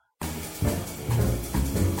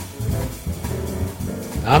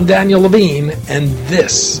I'm Daniel Levine, and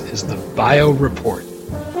this is the Bio Report.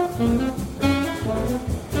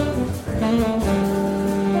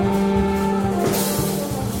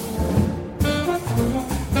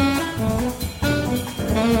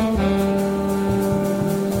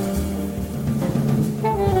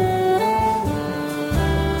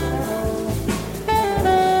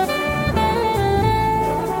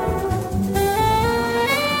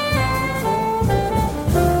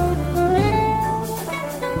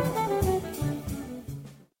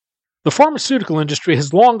 The pharmaceutical industry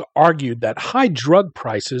has long argued that high drug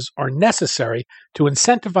prices are necessary to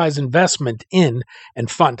incentivize investment in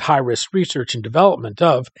and fund high-risk research and development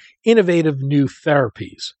of innovative new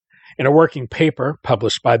therapies. In a working paper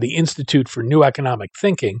published by the Institute for New Economic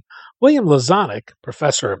Thinking, William Lazonick,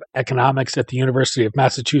 professor of economics at the University of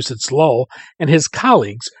Massachusetts Lowell, and his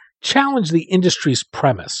colleagues challenged the industry's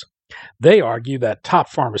premise. They argue that top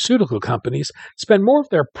pharmaceutical companies spend more of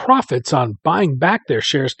their profits on buying back their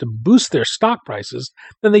shares to boost their stock prices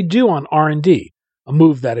than they do on R&D, a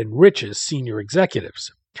move that enriches senior executives.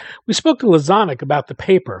 We spoke to Lazonick about the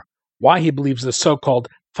paper, why he believes the so-called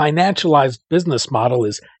financialized business model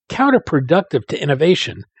is counterproductive to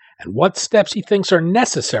innovation, and what steps he thinks are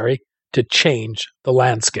necessary to change the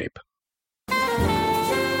landscape.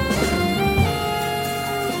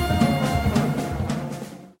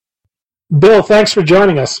 Bill, thanks for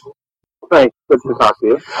joining us. Thanks. Good to talk to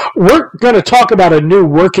you. We're going to talk about a new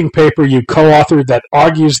working paper you co-authored that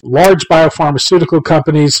argues large biopharmaceutical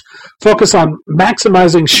companies focus on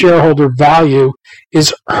maximizing shareholder value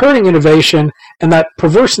is hurting innovation, and that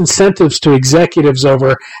perverse incentives to executives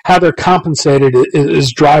over how they're compensated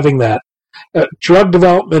is driving that. Drug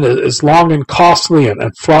development is long and costly and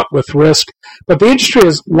fraught with risk, but the industry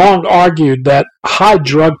has long argued that high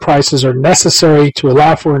drug prices are necessary to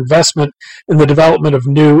allow for investment in the development of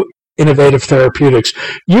new innovative therapeutics.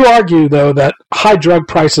 You argue, though, that high drug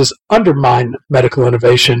prices undermine medical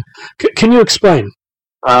innovation. Can you explain?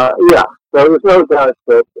 Yeah, so there's no doubt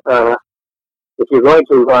that if you're going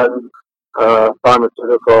to run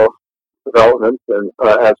pharmaceutical development and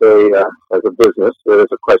as a business, there is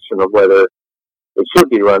a question of whether it should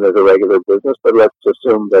be run as a regular business, but let's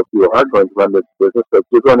assume that you are going to run this business, that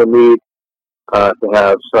you're going to need to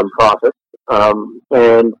have some profit.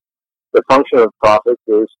 And the function of profit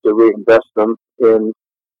is to reinvest them in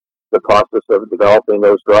the process of developing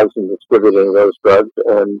those drugs and distributing those drugs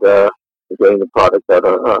and getting the product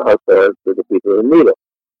out there to the people who need it.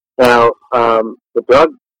 Now, the drug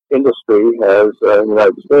industry has, in the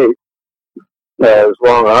United States, has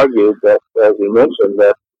long argued that, as you mentioned,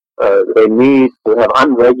 that they need to have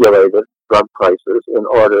unregulated drug prices in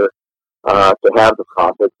order to have the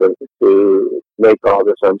profits and to make all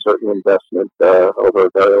this uncertain investment over a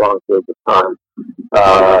very long period of time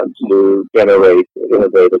to generate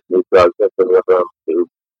innovative new drugs that deliver them to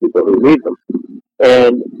people who need them.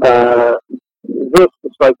 And this,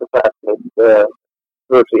 despite the fact that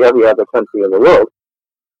virtually every other country in the world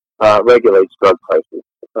regulates drug prices,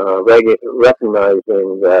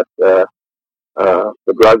 recognizing that the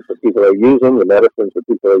drugs that people are using, the medicines that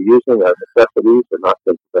people are using are necessities. They're not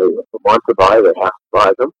things they want to buy, they have to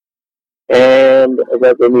buy them. And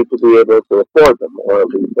that they need to be able to afford them, or at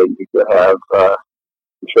least they need to have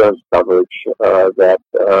insurance coverage that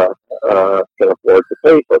can afford to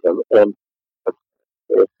pay for them. And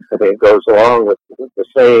I think it goes along with the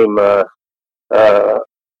same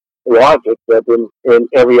logic that in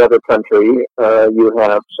every other country you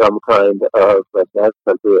have some kind of, in that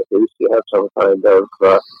country at least, you have some kind of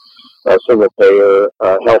single-payer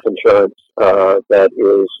health insurance that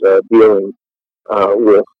is dealing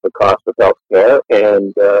with the cost of health care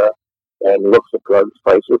and looks at drugs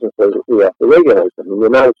prices and says that we have to regulate them. In the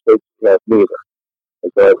United States, we have neither.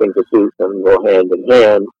 And so I think the two can go hand in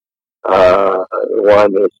hand.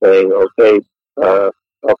 One is saying, okay,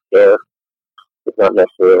 health care is not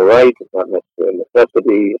necessarily a right, it's not necessarily a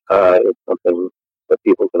necessity, it's something that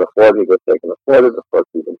people can afford because they can afford it. Of course,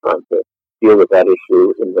 we've been trying to deal with that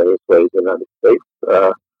issue in various ways in the United States.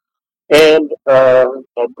 And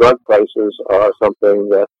drug prices are something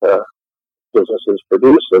that businesses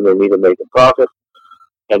produce, and they need to make a profit.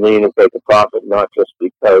 And they need to make a profit not just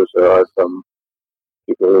because there are some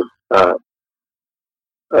people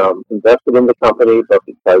invested in the company, but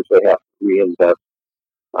because they have to reinvest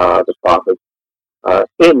the profits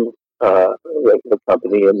in the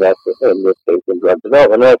company, in this case, in drug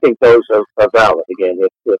development. And I think those are valid, again,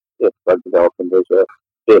 if drug development is a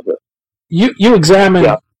business. You examined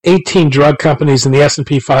 18 drug companies in the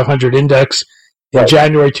S&P 500 index in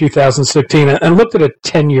January 2016 and looked at a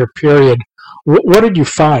 10-year period. What did you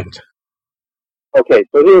find? Okay,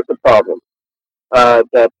 so here's the problem.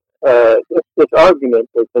 that this argument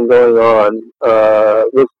has been going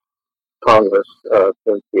on with Congress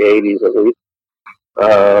since the 80s at least,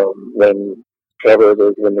 whenever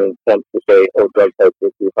there's been an attempt to say, oh, drug prices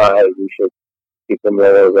are too high, we should keep them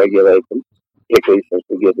lower, regulate them, particularly since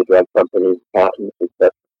we give the drug companies patents,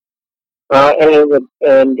 etc.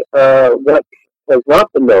 What has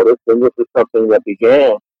not been noticed, and this is something that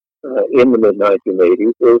began in the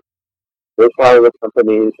mid-1980s, is how the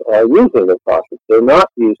companies are using their profits. They're not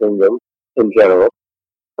using them, in general,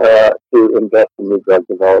 to invest in new drug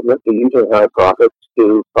development. They're using high profits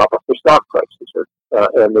to prop up their stock prices.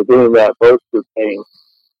 And they're doing that both through paying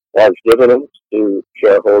large dividends to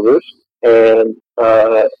shareholders and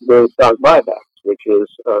doing stock buybacks, which is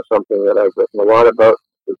something that I've written a lot about.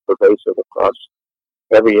 It's pervasive across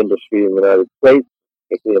every industry in the United States,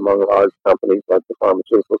 particularly among large companies like the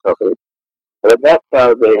pharmaceutical companies. But that's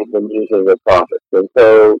how they've been using their profits. And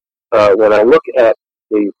so when I look at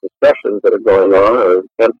these discussions that are going on or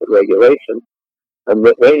attempts at regulation, I'm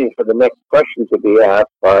waiting for the next question to be asked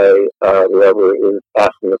by whoever is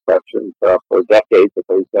asking the question for decades,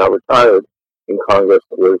 until he's now retired in Congress.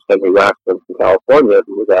 It was Henry Waxman from California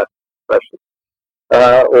who was asked the question.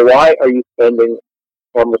 Well, why are you spending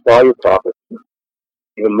almost all your profits,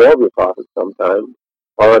 even more of your profits sometimes,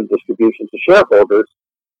 on distribution to shareholders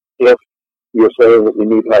if you're saying that you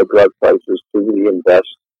need high drug prices to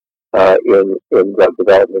reinvest in drug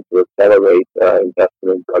development to accelerate investment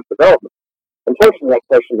in drug development? Unfortunately, that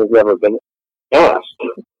question has never been asked.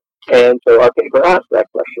 And so our paper asks that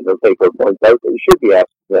question. Our paper points out that you should be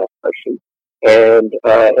asking that question. And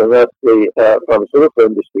unless the pharmaceutical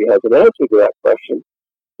industry has an answer to that question,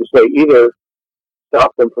 to say either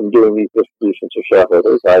stop them from doing these distributions to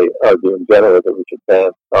shareholders, I argue in general that we should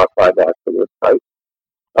ban stock buybacks for this type,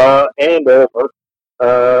 and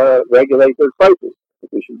or regulate their prices.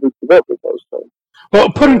 We should do both of those things. Well,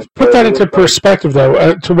 put that into perspective,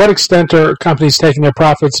 though. To what extent are companies taking their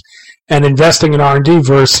profits and investing in R&D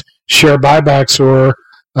versus share buybacks or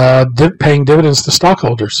paying dividends to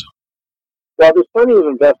stockholders? Well, there's plenty of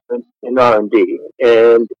investment in R&D,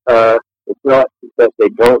 and it's not that they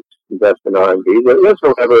don't invest in R&D. There is,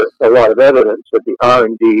 however, a lot of evidence that the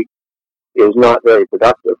R&D is not very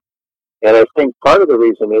productive. And I think part of the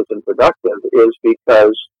reason it isn't productive is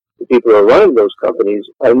because the people who are running those companies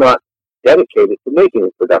are not dedicated to making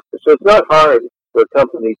it productive. So it's not hard for a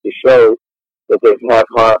company to show that they have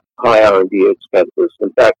high R&D expenses.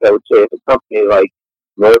 In fact, I would say if a company like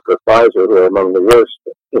Merck or Pfizer, who are among the worst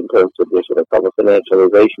in terms of this, what I call the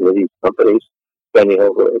financialization of these companies, spending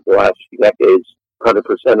over the last few decades 100%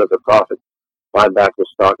 of the profits buying back the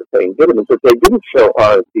stock and paying dividends, if they didn't show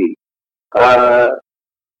R&D,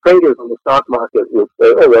 traders in the stock market would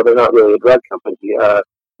say, oh, well, they're not really a drug company.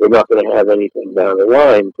 They're not going to have anything down the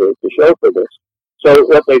line to show for this. So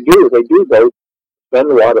what they do both spend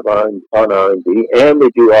a lot on R&D, and they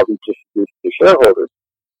do all these distributions to shareholders.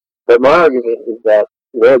 But my argument is that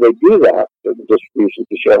where they do that, the distribution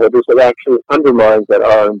to shareholders, it actually undermines that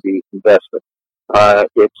R&D investment.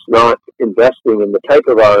 It's not investing in the type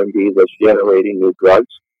of R&D that's generating new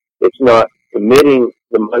drugs. It's not committing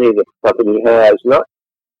the money that the company has, not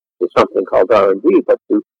to something called R&D, but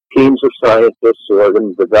to teams of scientists who are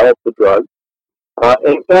going to develop the drug.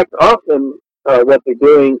 In fact, often what they're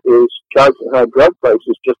doing is charging high drug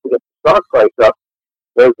prices just to get the stock price up.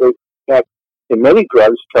 Whereas they, in fact, in many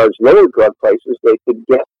drugs, charge lower drug prices. They could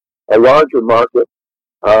get a larger market.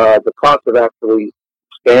 The cost of actually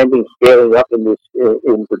scaling up in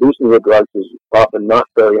producing the drugs is often not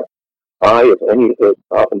very high, if any, it's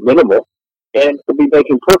often minimal, and could be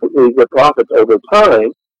making perfectly good profits over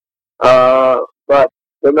time. But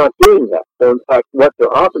they're not doing that. So in fact, what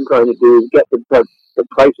they're often trying to do is get the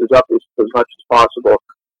prices up as much as possible,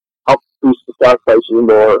 help boost the stock prices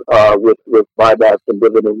more with buybacks and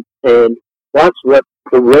dividends. And that's what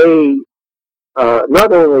the way,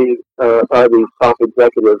 not only are these top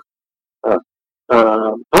executives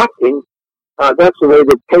acting, that's the way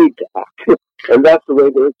they're paid to act. And that's the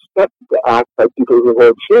way they're expected to act by people who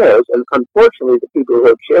hold shares. And unfortunately, the people who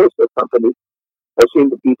hold shares of companies are seen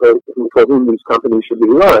the people for whom these companies should be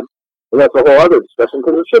run. And that's a whole other discussion,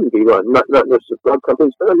 because it shouldn't be run. Not necessarily drug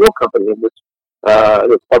companies, but no company in which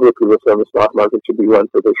that's publicly listed on the stock market should be run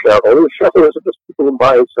for their shareholders. Shareholders are just people who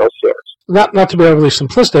buy and sell shares. Not to be overly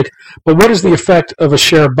simplistic, but what is the effect of a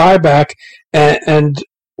share buyback, and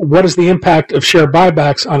what is the impact of share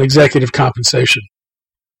buybacks on executive compensation?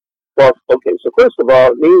 Well, okay, so first of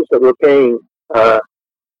all, it means that we're paying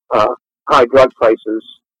high drug prices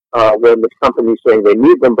when the company's saying they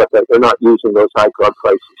need them, but that they're not using those high drug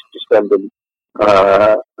prices to spend in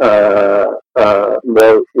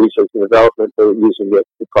more research and development, they're using it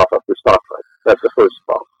to prop up their stock price. That's the first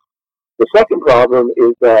problem. The second problem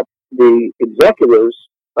is that the executives,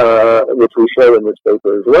 which we show in this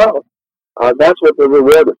paper as well, that's what they're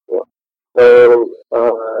rewarded for. So,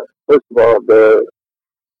 first of all, they're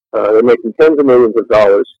making tens of millions of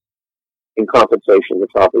dollars in compensation to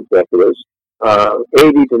top executives.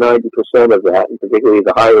 80 to 90% of that, and particularly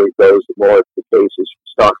the higher it goes, the more the case is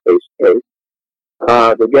stock-based pay.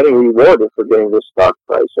 They're getting rewarded for getting the stock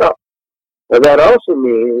price up. Now, that also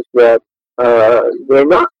means that they're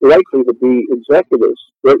not likely to be executives.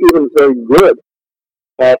 They're even very good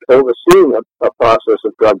at overseeing a process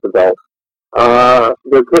of drug development.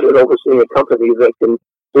 They're good at overseeing a company that can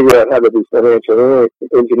figure out how to do financial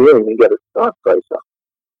engineering and get a stock price up.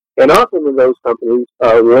 And often in those companies,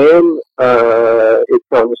 when it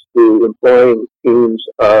comes to employing teams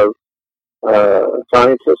of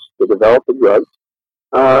scientists to develop the drugs,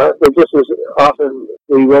 they're just as often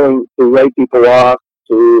willing to lay people off,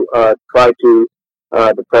 to try to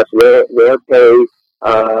depress their pay,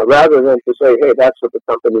 rather than to say, hey, that's what the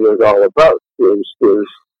company is all about,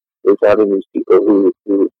 is having these people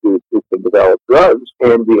who can develop drugs.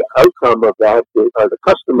 And the outcome of that are the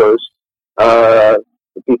customers,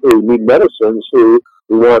 the people who need medicines, who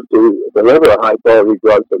want to deliver high-quality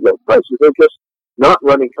drugs at low prices. They're just not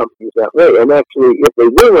running companies that way. And actually, if they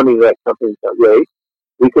were running that companies that way,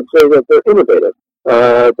 we could say that they're innovative,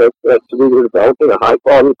 that they're developing a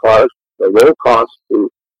high-quality product at low cost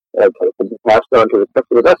to be passed on to the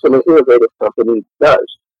customer. That's what an innovative company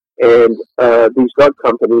does. And these drug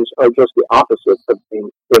companies are just the opposite of being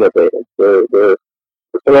innovative. They're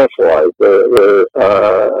financialized. They're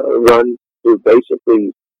run to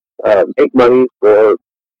basically make money for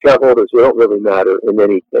shareholders who don't really matter in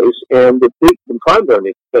any case. And the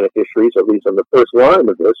primary beneficiaries, at least on the first line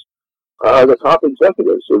of this, are the top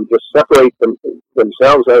executives who just separate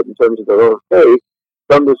themselves out in terms of their own pay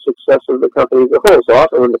from the success of the company as a whole. So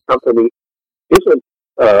often when the company isn't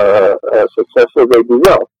successful, they do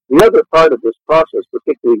well. The other part of this process,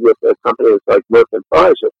 particularly with companies like Merck and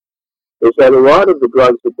Pfizer, is that a lot of the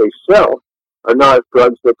drugs that they sell are not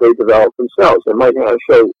drugs that they develop themselves. They might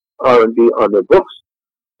show R&D on their books,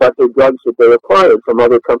 but they're drugs that they acquired from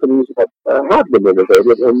other companies that have been innovative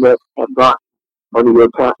and that have got money or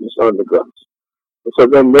patents on the drugs. And so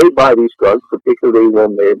then they buy these drugs, particularly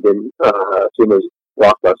when they've been seen as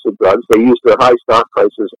blockbuster drugs. They use their high stock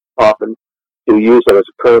prices often to use it as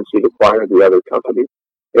a currency to acquire the other company.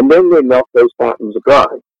 And then they melt those patents dry.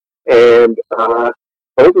 And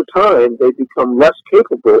over time, they become less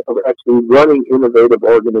capable of actually running innovative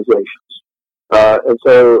organizations. And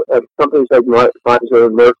so companies like Pfizer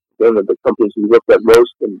and Merck, one of the companies we looked at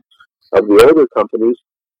most of the older companies,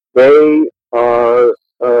 they are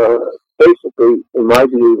basically, in my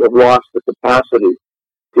view, have lost the capacity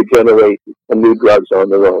to generate new drugs on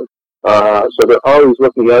their own. So they're always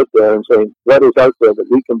looking out there and saying, what is out there that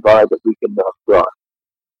we can buy that we can now try?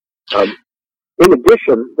 In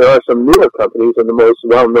addition, there are some newer companies, and the most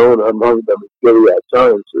well-known among them is Gilead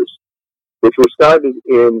Sciences, which were started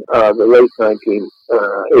in the late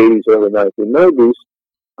 1980s, early 1990s,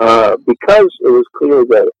 because it was clear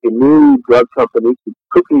that a new drug company could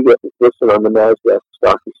quickly get listed on the NASDAQ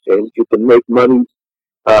stock exchange. You can make money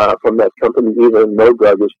from that company even though no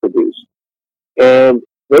drug is produced. And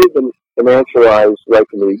they've been financialized right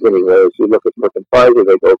from the beginning. Whereas you look at Merck and Pfizer,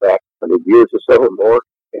 they go back 100 years or so or more,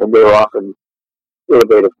 and they're often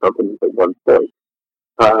innovative companies at one point.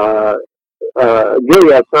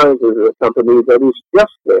 Gilead Sciences is a company that is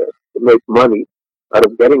just there to make money out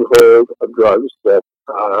of getting hold of drugs that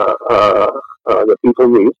that people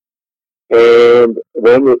need. And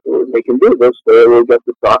when they can do this, they will get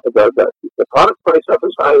the product price up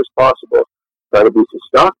as high as possible, try to boost the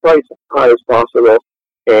stock price as high as possible,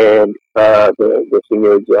 and the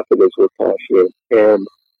senior executives will cash in. And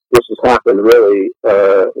this has happened really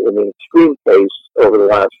in an extreme case over the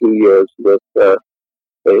last few years with the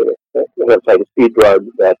hepatitis C drug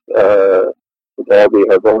that we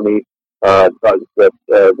have only drugs that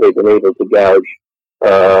they've been able to gouge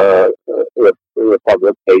the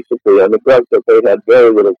public basically on the drugs that they had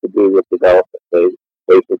very little to do with development. They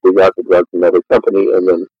basically got the drug from another company and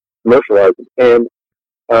then commercialized it. And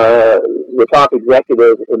the top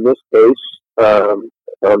executive in this case,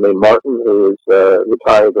 named Martin, who is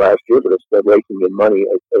retired last year but is still raking in money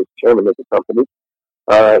as chairman of the company,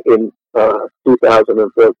 in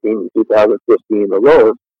 2014 and 2015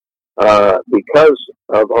 alone, because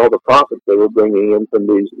of all the profits they were bringing in from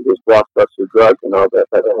this blockbuster drug and all that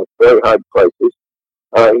at very high prices,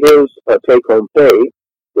 his take-home pay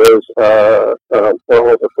was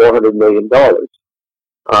over $400 million.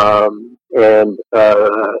 And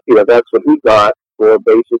that's what he got for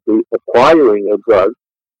basically acquiring a drug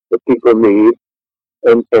that people need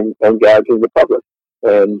and gouging the public.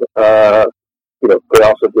 And they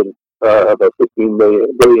also did about $15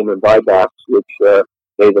 billion in buybacks, which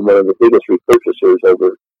made them one of the biggest repurchasers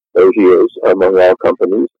over those years among all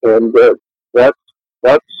companies. And that's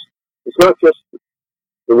it's not just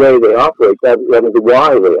the way they operate; that is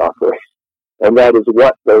why they operate, and that is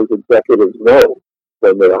what those executives know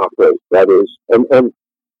when they operate. That is, and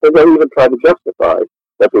they even try to justify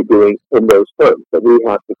what they're doing in those terms. That we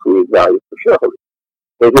have to create value for shareholders.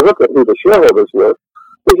 If you look at who the shareholders were,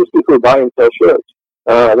 they're just people who buy and sell shares.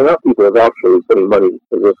 They're not people who are actually putting money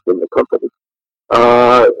to risk in the company.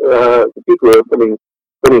 The people who are putting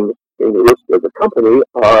in risk of the company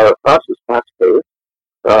are us as taxpayers,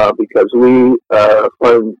 because we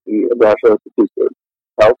fund the National Institute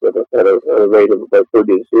of Health at a rate of about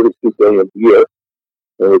 30 to 32 billion a year,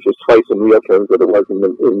 which is twice in real terms what it was in the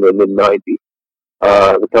mid-90s.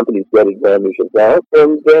 The companies get advantage of that,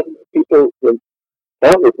 and then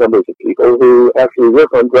countless numbers of people who actually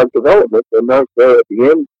work on drug development and not there at the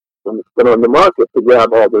end when it's put on the market to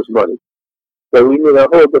grab all this money. So we need a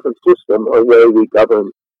whole different system of way we govern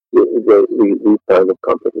these kind of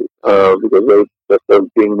companies, because they just are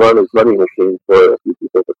being run as money machines for a few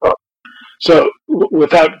people at the top. So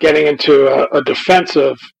without getting into a defense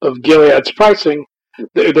of Gilead's pricing,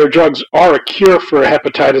 their drugs are a cure for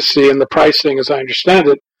hepatitis C, and the pricing, as I understand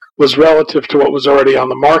it, was relative to what was already on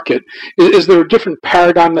the market. Is there a different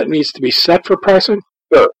paradigm that needs to be set for pricing?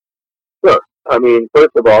 Sure. I mean,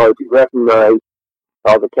 first of all, if you recognize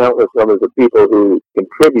all the countless numbers of people who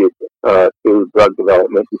contribute to drug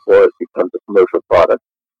development before it becomes a commercial product,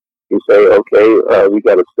 you say, okay, we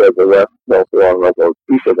got to spread the rest along all those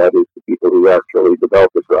people. That is the people who actually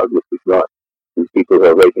develop the drug, which is not these people who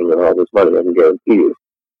are raking in all this money. I can guarantee you,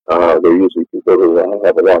 they're usually people who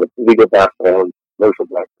have a lot of legal background, commercial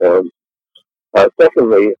background.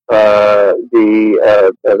 Secondly, the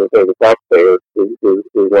taxpayer is doing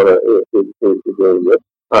this.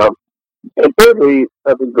 And thirdly,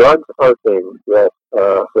 the drugs are things that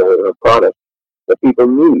are products that people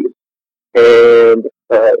need, and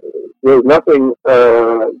there's nothing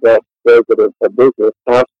that says that a business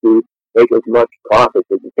has to make as much profit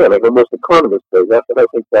as it can. Like most economists say that, but I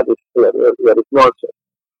think that is nonsense.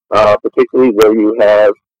 Particularly where you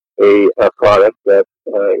have a product that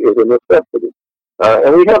is a necessity.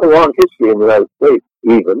 And we have a long history in the United States,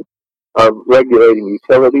 even, of regulating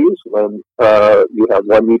utilities when you have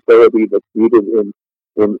one utility that's needed in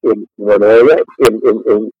one area. In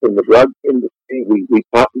the drug industry, we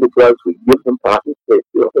patent the drugs, we give them patents. Their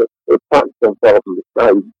patents don't fall from the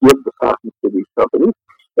sky. We give the patents to these companies.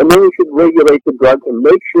 And then we should regulate the drugs and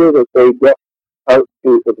make sure that they get out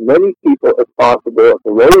to as many people as possible at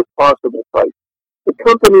the lowest possible price. The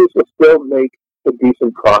companies will still make a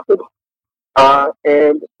decent profit,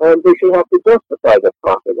 and they should have to justify that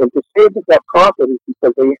profit. And to say that profit is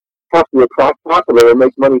because they have to attract capital and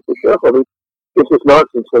make money for shareholders, this is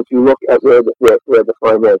nonsense once you look at where the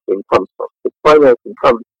financing comes from. The financing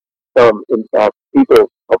comes from, in fact, people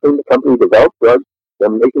helping the company develop drugs,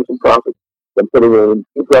 them making some profits, them putting in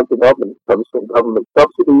drug development. It comes from government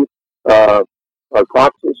subsidies,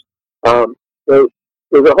 taxes.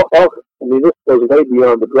 There's a whole, this goes way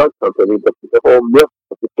beyond the drug company, but the whole myth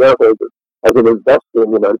of the shareholder as an investor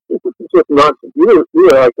in the United States, which is just nonsense. You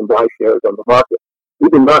or I can buy shares on the market. We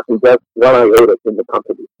do not invest one iota in the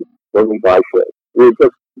company when we buy shares. We're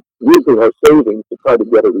just using our savings to try to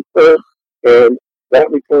get a return, and that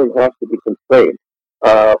return has to be constrained,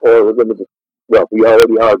 or we're going to, we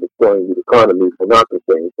already are destroying the economy for not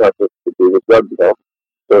constraining. It's not just to do with drug development.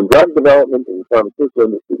 So in drug development and pharmaceutical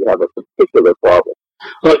industry, we have a particular problem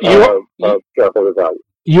of shareholder value.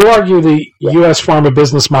 You argue the U.S. pharma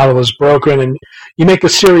business model is broken, and you make a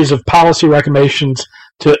series of policy recommendations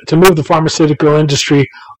to move the pharmaceutical industry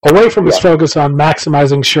away from its focus on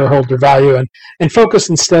maximizing shareholder value and focus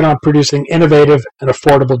instead on producing innovative and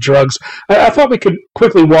affordable drugs. I thought we could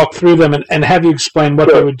quickly walk through them and have you explain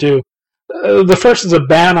what they would do. The first is a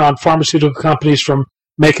ban on pharmaceutical companies from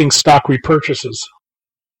making stock repurchases.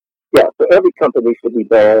 Yeah, so every company should be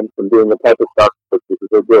banned from doing the type of stock purchases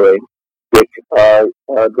they're doing, which are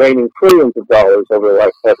draining trillions of dollars over the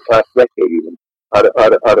last decade even out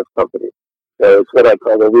of companies. It's what I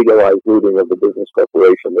call the legalized looting of the business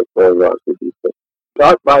corporation that's going on through these things.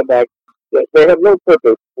 Stock buybacks, they have no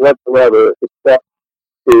purpose whatsoever except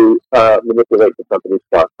to manipulate the company's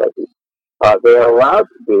stock prices. They are allowed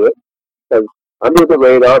to do it because under the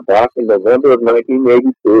radar back in November of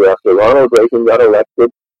 1982, after Ronald Reagan got elected,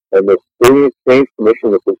 and the Securities and Exchange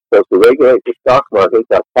Commission, which was supposed to regulate the stock market,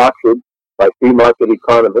 got captured by free market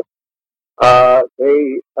economists.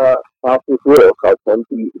 They passed this rule called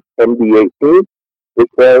 10b-18,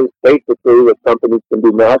 which says basically that companies can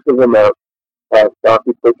do massive amounts of stock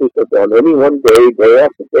repurchases on any one day, day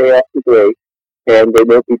after day after day, and they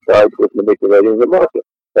won't be charged with manipulating the market.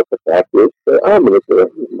 But the fact is, they are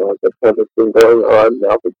manipulating the market, and it's been going on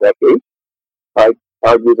now for decades. I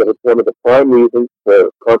argue that it's one of the prime reasons for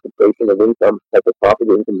concentration of income at the top of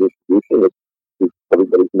income distribution, which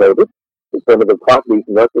everybody's noticed. It's one of the top reasons,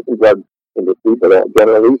 not just in drug industry, but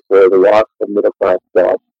generally for the loss of middle-class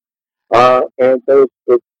jobs. And so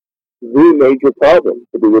it's the major problem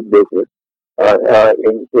to do with business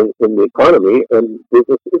in the economy, and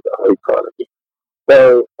business is our economy.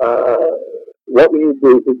 So what we need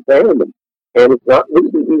to do is ban them. And it's not really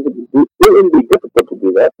easy. It wouldn't be difficult to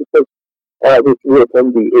do that because this rule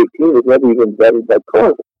 10b-18 was never even vetted by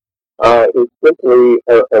Congress. It's simply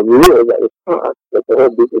a rule that was passed that the whole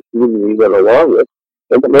business community went along with,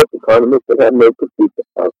 and the most economists that have no critique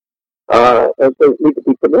of. And so it needs to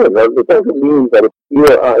be commended. Now, it doesn't mean that if you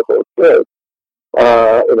or I hold shares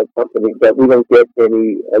in a company that we don't get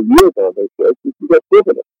any yield on those shares, you can get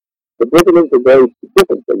dividends. The dividends are very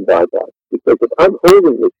different than buybacks, because if I'm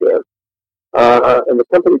holding the shares and the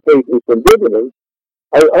company pays me some dividends,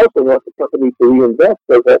 I also want the company to reinvest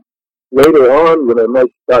so that later on, when I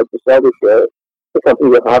might start to sell the shares, the company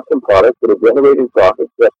will have some products that are generating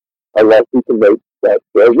profits that are likely to make that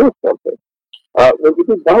share worth something. When you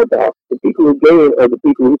do buybacks, the people who gain are the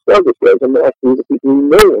people who sell the shares, and actually the people who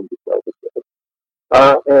know when to sell the shares.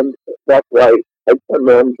 And that's why hedge fund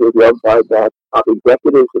managers love buybacks. Top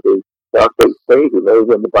executives of the stock-based trade who know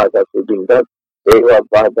when the buybacks are being done, they love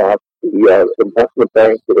buybacks. The investment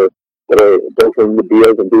banks that are building the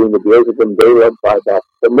deals and doing the deals with them, they love buybacks.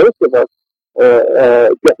 But most of us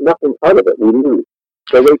get nothing out of it. We lose.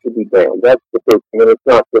 So they should be banned. That's the first thing. And it's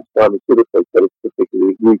not just pharmaceuticals, but it's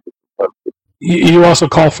particularly egregious. You also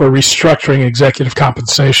call for restructuring executive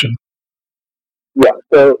compensation. Yeah.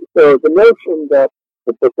 So the notion that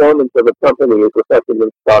the performance of a company is reflected in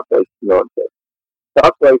stock price nonsense.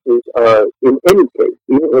 Stock prices are, in any case,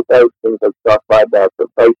 even without things like stock buybacks or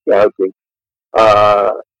price gouging,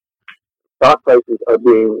 stock prices are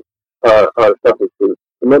subject to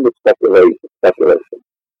tremendous speculation.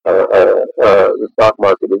 The stock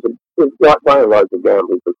market is not by and large a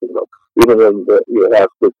gambling casino. Even when you have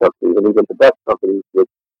good companies, and even the best companies, which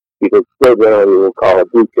people still generally will call a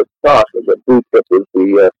blue chip stock, and the blue chip is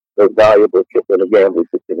the valuable chip in a gambling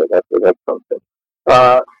casino. That's the next something.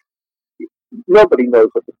 Nobody knows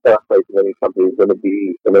what the stock price of any company is going to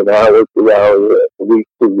be in an hour, 2 hours, a week,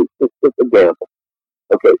 2 weeks. It's just a gamble.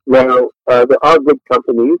 Okay, now there are good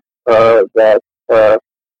companies that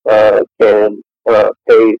can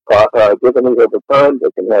pay dividends over time.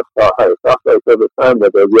 They can have higher stock price over time.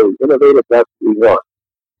 That they're really innovative. That's what we want.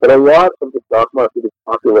 But a lot of the stock market is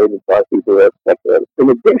populated by people who are speculators. In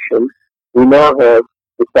addition, we now have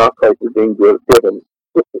the stock prices being driven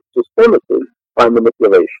systemically by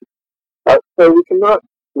manipulation. So we cannot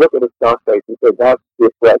look at a stock price and say that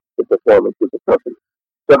reflects the performance of the company.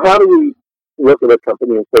 So how do we look at a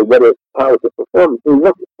company and say how is the performance? We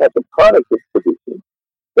look at the product it's producing,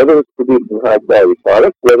 whether it's producing high-quality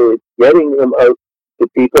products, whether it's getting them out to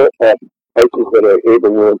people at prices that are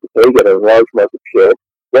able, willing to pay, get a large market share,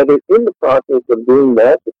 whether in the process of doing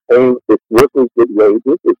that, it's paying its workers good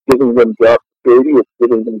wages, it's giving them job security, it's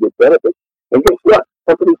giving them good benefits. And guess what?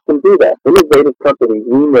 Companies can do that. Innovative companies,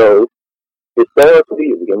 we know,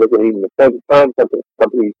 historically, we can look at even the present time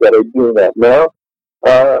companies that are doing that now,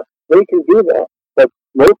 they can do that. But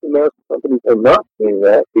most American companies are not doing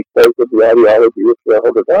that because of the ideology of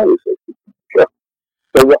shareholder value system. Sure.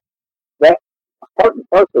 So that part and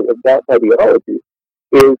parcel of that ideology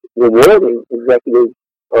is rewarding executives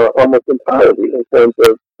almost entirely in terms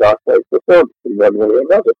of stock price performance in one way or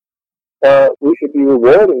another. We should be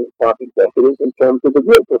rewarding top executives in terms of the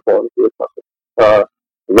real performance of the company.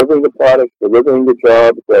 Delivering the products, delivering the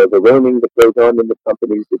jobs, the learning that goes on in the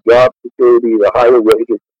companies, the job security, the higher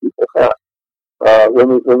wages people have. When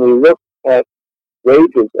we look at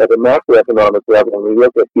wages at a macroeconomic level, and we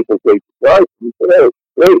look at people's wages rise, we say, oh,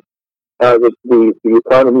 great. The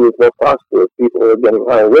economy is more prosperous. People are getting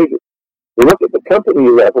higher wages. We look at the company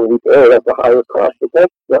level, we say, oh, that's a higher cost. But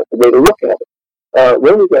that's not the way to look at it.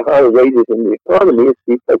 When we get higher wages in the economy, it's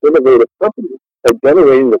because innovative companies are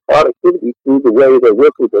generating the productivity through the way their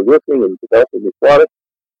workers are working and developing the products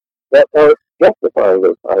that are justifying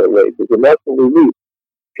those higher wages. And that's what we need.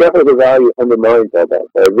 Shareholder value undermines all that.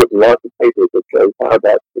 I've written lots of papers that show how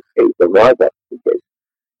that's the case and why that's the case.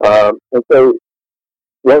 And so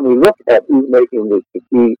when we look at who's making the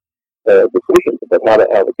key decisions about how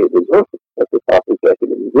to allocate resources,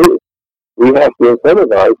 we have to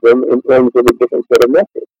incentivize them in terms of a different set of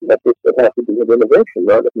methods that have to do with innovation,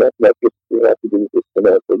 not metrics that have to do with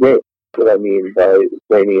financial gain. That's what I mean by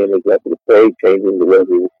training and executive pay, changing the way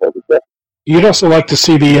we report the debt. You'd also like to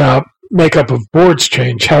see the makeup of boards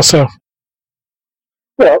change. How so?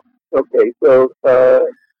 Well, okay, so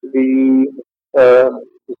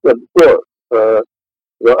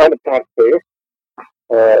I'm a taxpayer.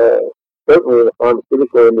 Certainly in the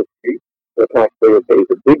pharmaceutical industry, the taxpayer plays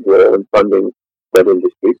a big role in funding that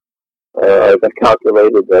industry. I've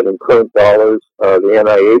calculated that in current dollars, the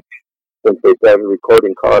NIH, since they started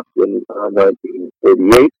recording costs in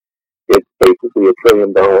 1938, it's basically $1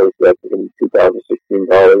 trillion that in 2016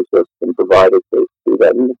 dollars that's been provided to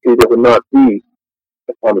that industry. There would not be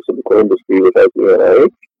a pharmaceutical industry without the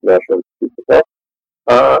NIH, National Institutes of Health.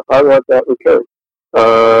 I want that return.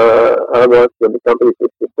 I want when the company is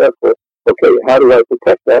successful. Okay, how do I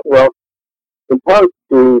protect that? Well, in part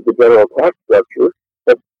through the general tax structure,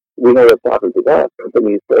 but we know what's happened to that.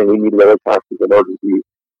 Companies saying we need lower taxes in order to be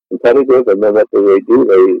competitive, and then what do?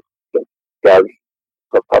 They charge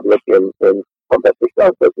the public and pump up their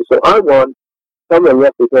stock prices. So I want someone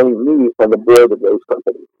representing me on the board of those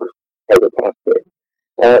companies as a taxpayer.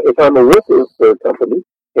 If I'm a worker for a company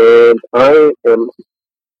and I am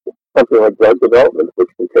something like drug development,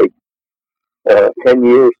 which can take 10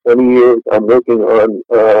 years, 20 years, I'm working on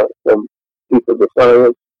some piece of the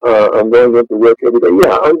science, I'm going into work every day.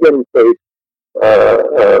 Yeah, I'm getting paid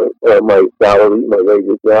my salary, my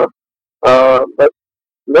wages now. But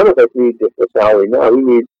none of us need just a salary now. We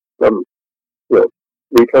need some,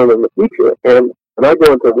 return in the future. And when I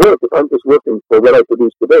go into work, if I'm just working for what I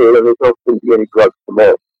produce today, then there's not going to be any drugs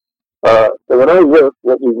tomorrow. So when I work,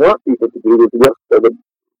 what we want people to do is work for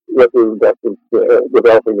what we're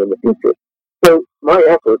developing in the future. So my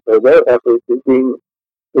efforts, or their efforts, is being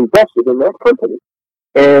invested in that company.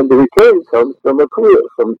 And the return comes from a career,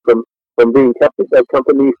 from being kept at that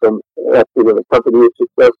company, from actually when the company is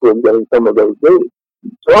successful in getting some of those gains.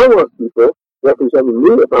 So I want people representing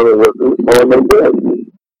me if I'm a worker on my board.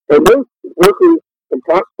 And those workers and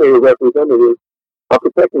taxpayer representatives are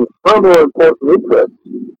protecting far more important interests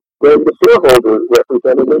than the shareholder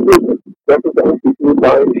representative representing people who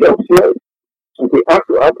buy and sell shares. So the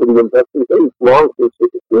actual equity investors, they long since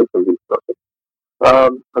disappeared from these companies.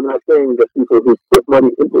 I'm not saying that people who put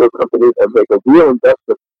money into a company and make a real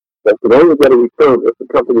investment that can only get a return if the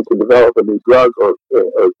company can develop a new drug or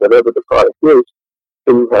whatever the product is,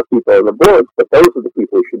 shouldn't have people on the board. But those are the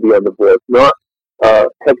people who should be on the board, not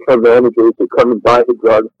hedge fund managers who come and buy the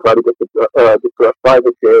drugs, try to get buy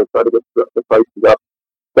the shares, try to get the prices up,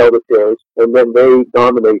 sell the shares, and then they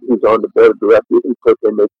dominate who's on the board of directors until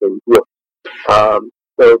they make things work. Now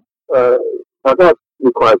that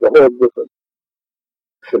requires a whole different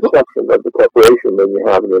conception of the corporation than you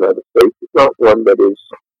have in the United States. It's not one that does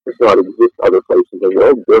not exist other places in the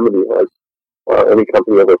world. Germany has any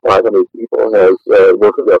company over 500 people has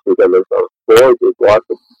worker representatives on boards. There's lots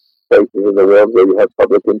of places in the world where you have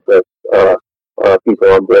public interest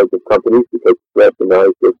people on boards of companies because it's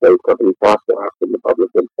recognized that those companies have to act in the public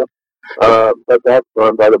interest. But that's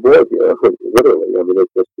run by the board, literally. I mean,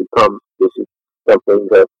 it's just become, this is something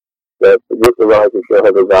that with the rise of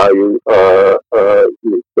shareholder value, the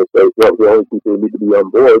only people who need to be on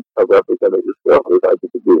board are representatives of shareholders. I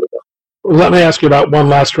disagree with that. Let me ask you about one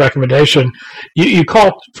last recommendation. You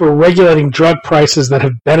call for regulating drug prices that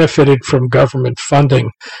have benefited from government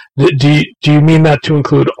funding. Do you mean that to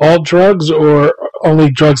include all drugs or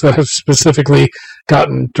only drugs that have specifically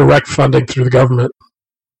gotten direct funding through the government?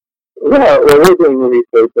 Yeah, well, we're doing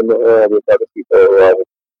research with other people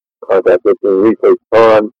that we're doing research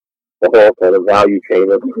on the whole kind of value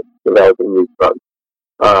chain of developing these drugs.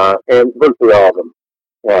 And virtually all of them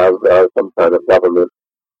have some kind of government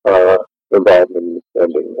involved in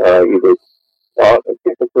spending. Either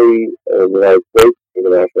typically in the United States, in the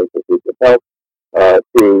National Institutes of Health,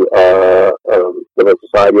 through civil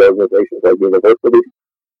society organizations like universities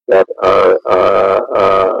that are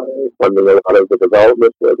funding a lot of the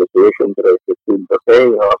development, the tuition that the students are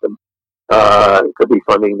paying often could be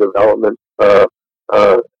funding development.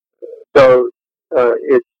 So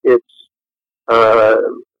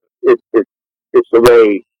it's the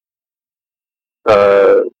way,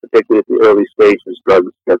 particularly at the early stages,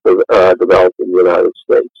 drugs get developed in the United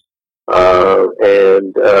States.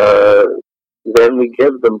 And then we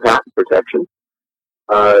give them patent protection.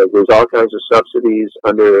 There's all kinds of subsidies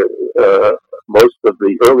under most of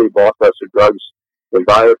the early blockbuster drugs in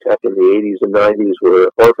biotech in the 80s and 90s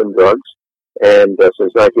were orphan drugs. And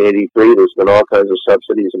since 1983, there's been all kinds of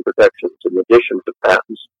subsidies and protections in addition to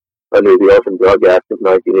patents under the Orphan Drug Act of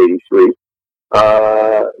 1983.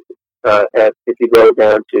 if you go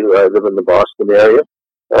down to live in the Boston area,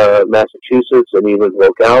 Massachusetts, and even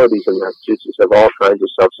localities in Massachusetts have all kinds of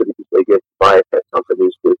subsidies they give biotech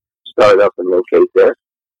companies to start up and locate there.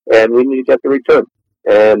 And we need to get the return.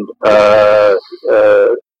 And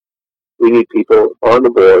we need people on the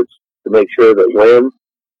boards to make sure that when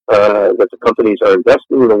that the companies are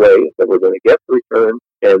investing in a way that we're going to get the return,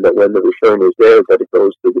 and that when the return is there, that it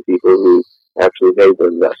goes to the people who actually made the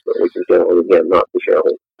investment, which is generally, again, not the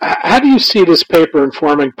shareholder. How do you see this paper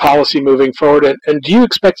informing policy moving forward, and do you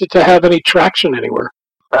expect it to have any traction anywhere?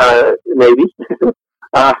 Maybe.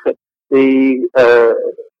 I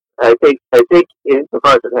think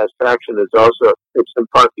insofar as it has traction, it's in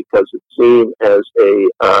part because it's seen as a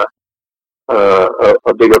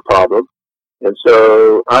bigger problem. And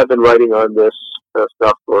so I've been writing on this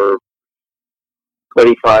stuff for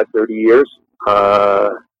 25, 30 years.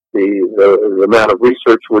 The amount of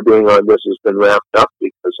research we're doing on this has been ramped up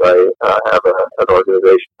because I have an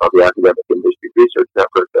organization called the Academic Industry Research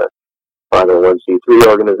Network, a 501c3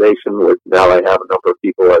 organization, where now I have a number of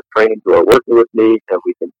people I've trained who are working with me, and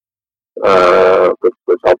we can,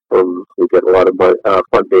 with help from, we get a lot of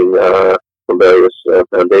funding from various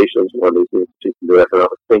foundations. One is the Institute of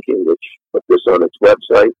Economic Thinking, which put this on its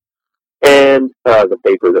website, and the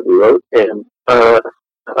paper that we wrote, and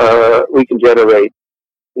we can generate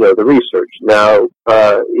the research. Now,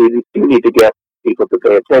 you do need to get people to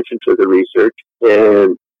pay attention to the research,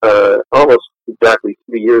 and almost exactly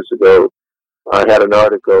 3 years ago, I had an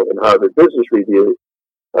article in Harvard Business Review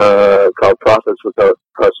called Profits Without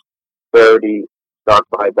Prosperity, Stock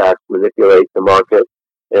Buybacks Manipulate the Market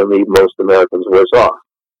and Leave Most Americans Worse Off.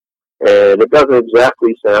 And it doesn't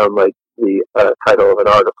exactly sound like the title of an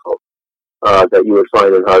article that you would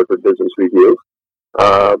find in Harvard Business Review.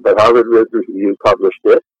 But Harvard Business Review published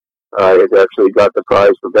it. It actually got the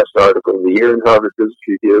prize for Best Article of the Year in Harvard Business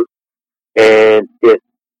Review. And it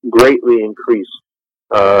greatly increased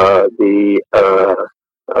the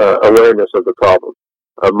awareness of the problem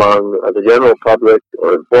among the general public,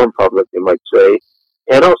 or informed public, you might say,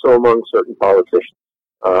 and also among certain politicians.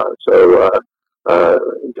 So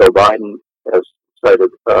Joe Biden has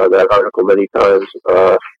cited that article many times.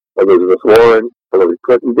 Elizabeth Warren, Hillary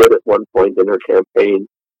Clinton did at one point in her campaign.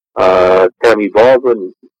 Tammy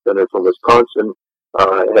Baldwin, senator from Wisconsin,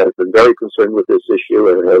 has been very concerned with this issue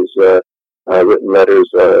and has written letters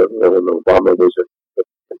when Obama was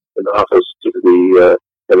in office to the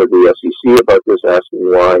head of the SEC about this,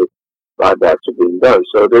 asking why buybacks are being done.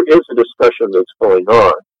 So there is a discussion that's going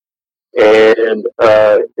on, and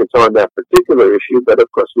it's on that particular issue. But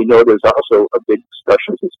of course, we know there's also a big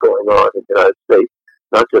discussion that's going on in the United States,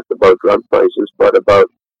 not just about drug prices, but about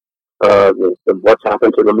what's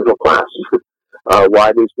happened to the middle class,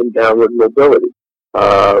 why there's been downward mobility,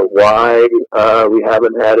 why we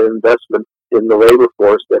haven't had an investment in the labor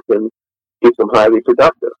force that can keep them highly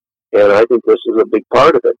productive. And I think this is a big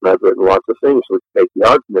part of it. And I've written lots of things which make the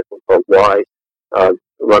argument about why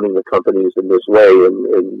running the companies in this way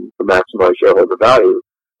and to maximize shareholder value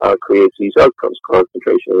creates these outcomes: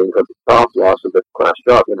 concentration of income, top loss of the class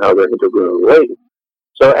job, and how they're integrally related.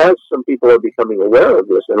 So as some people are becoming aware of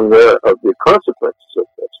this and aware of the consequences of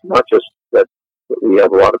this, not just that we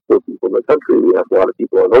have a lot of poor people in the country, we have a lot of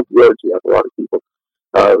people on opioids, we have a lot of people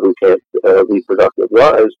who can't lead productive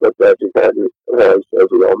lives, but that it has, as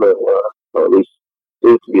we all know, or at least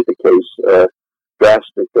seems to be the case,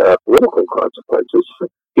 drastic political consequences.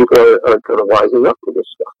 People are kind of wising up to this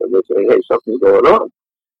stuff, and they're saying, hey, something's going on.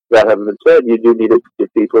 That having been said, you do need to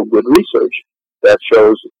give people good research that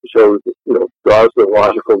shows draws the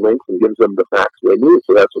logical links and gives them the facts they need.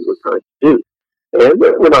 So that's what we're trying to do. And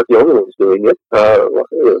we're not the only ones doing it,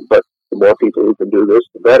 but the more people who can do this,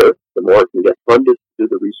 the better. The more it can get funded to do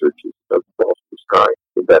the research of the sky,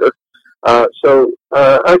 the better. So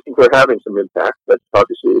I think we're having some impact, but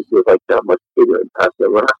obviously we'd like to have much bigger impact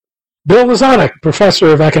than we're having. Bill Lazonick,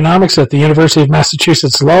 professor of economics at the University of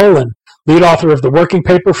Massachusetts Lowell and lead author of the working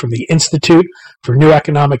paper from the Institute for New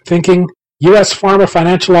Economic Thinking, U.S. Pharma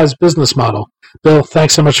Financialized Business Model. Bill,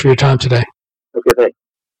 thanks so much for your time today. Okay, thanks.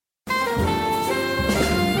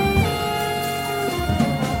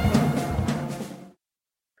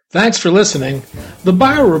 Thanks for listening. The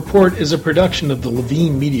Bio Report is a production of the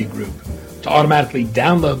Levine Media Group. To automatically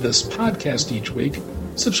download this podcast each week,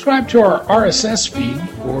 subscribe to our RSS feed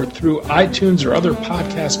or through iTunes or other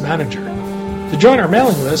podcast manager. To join our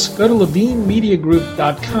mailing list, go to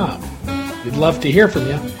levinemediagroup.com. We'd love to hear from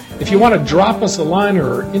you. If you want to drop us a line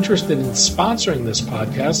or are interested in sponsoring this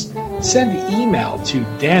podcast, send email to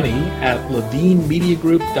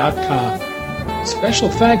danny@levinemediagroup.com. Special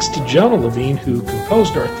thanks to Jonah Levine, who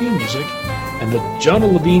composed our theme music, and the Jonah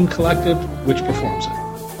Levine Collective, which performs it.